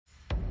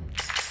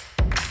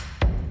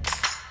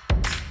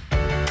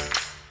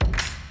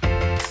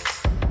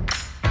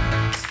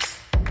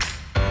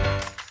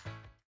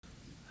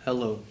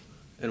Hello,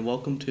 and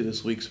welcome to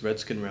this week's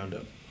Redskin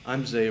Roundup.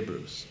 I'm Zaya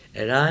Bruce.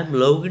 And I'm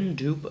Logan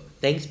Dupa.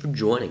 Thanks for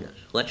joining us.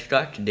 Let's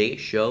start today's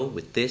show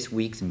with this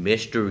week's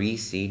mystery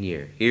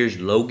senior. Here's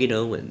Logan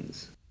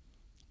Owens.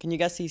 Can you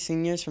guess these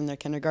seniors from their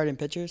kindergarten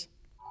pictures?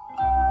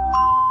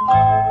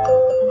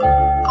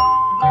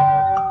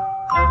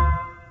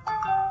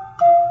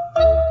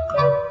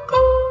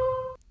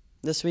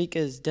 This week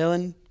is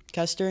Dylan,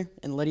 Kester,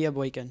 and Lydia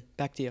Boykin.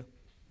 Back to you.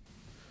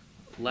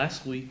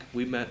 Last week,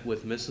 we met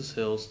with Mrs.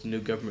 Hills, the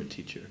new government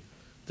teacher.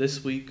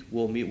 This week,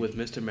 we'll meet with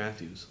Mr.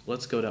 Matthews.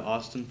 Let's go to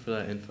Austin for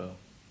that info.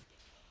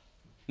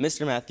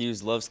 Mr.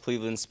 Matthews loves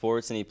Cleveland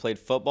sports, and he played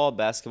football,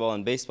 basketball,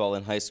 and baseball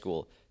in high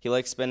school. He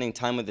likes spending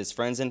time with his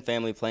friends and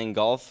family playing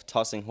golf,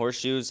 tossing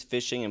horseshoes,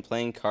 fishing, and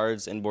playing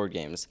cards and board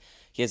games.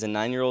 He has a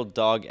 9-year-old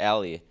dog,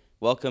 Allie.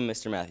 Welcome,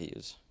 Mr.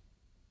 Matthews.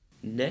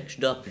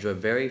 Next up is our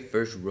very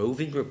first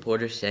roving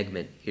reporter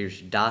segment.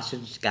 Here's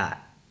Dawson Scott.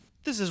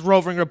 This is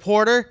Roving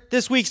Reporter.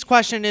 This week's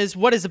question is,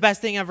 what is the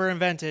best thing ever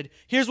invented?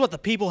 Here's what the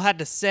people had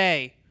to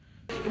say.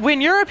 In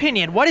your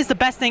opinion, what is the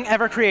best thing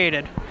ever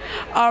created?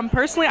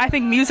 Personally, I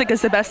think music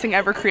is the best thing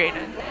ever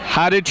created.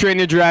 How to Train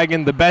Your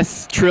Dragon, the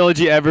best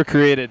trilogy ever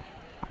created.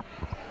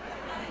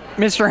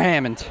 Mr.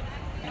 Hammond.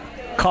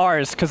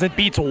 Cars, because it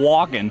beats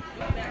walking.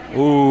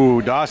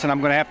 Ooh, Dawson,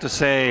 I'm going to have to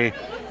say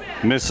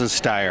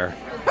Mrs. Steyer.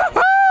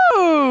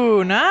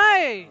 Ooh,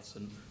 nice!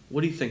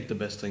 What do you think the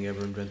best thing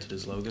ever invented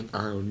is, Logan?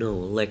 I don't know,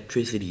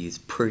 electricity is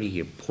pretty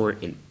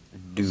important,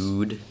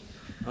 dude.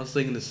 I was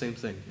thinking the same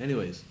thing.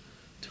 Anyways,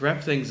 to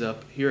wrap things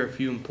up, here are a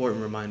few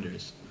important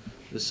reminders.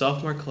 The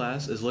sophomore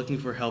class is looking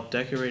for help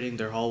decorating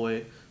their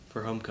hallway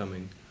for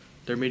homecoming.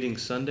 They're meeting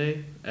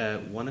Sunday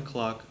at 1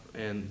 o'clock,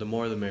 and the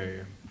more the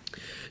merrier.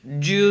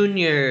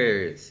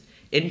 Juniors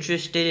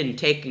interested in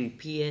taking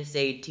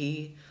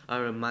PSAT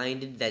are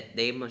reminded that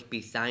they must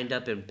be signed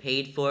up and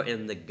paid for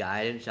in the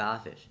guidance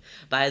office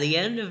by the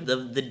end of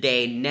the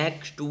day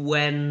next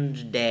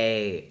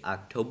Wednesday,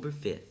 October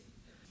 5th.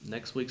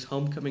 Next week's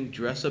homecoming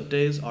dress-up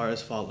days are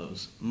as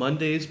follows.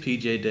 Monday is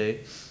PJ Day.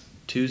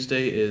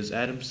 Tuesday is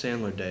Adam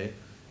Sandler Day.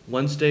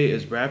 Wednesday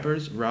is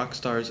Rappers, Rock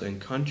Stars,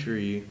 and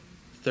Country.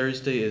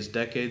 Thursday is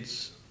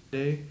Decades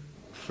Day.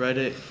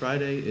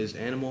 Friday is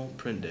Animal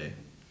Print Day.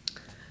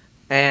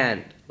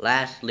 And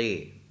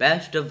lastly,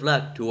 best of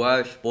luck to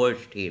our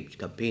sports teams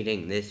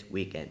competing this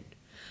weekend.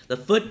 The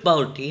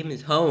football team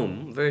is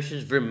home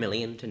versus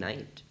Vermilion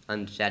tonight.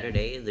 On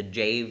Saturday, the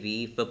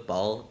JV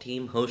football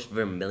team hosts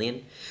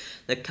Vermilion.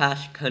 The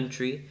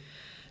cross-country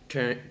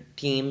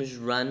teams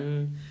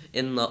run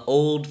in the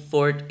Old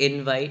Fort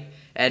Invite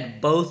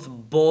at both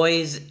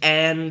boys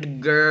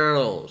and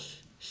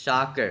girls.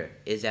 Soccer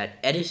is at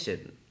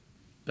Edison.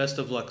 Best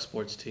of luck,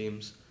 sports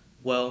teams.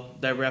 Well,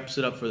 that wraps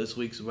it up for this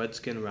week's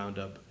Redskin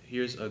Roundup.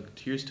 Here's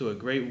to a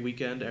great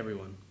weekend,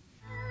 everyone.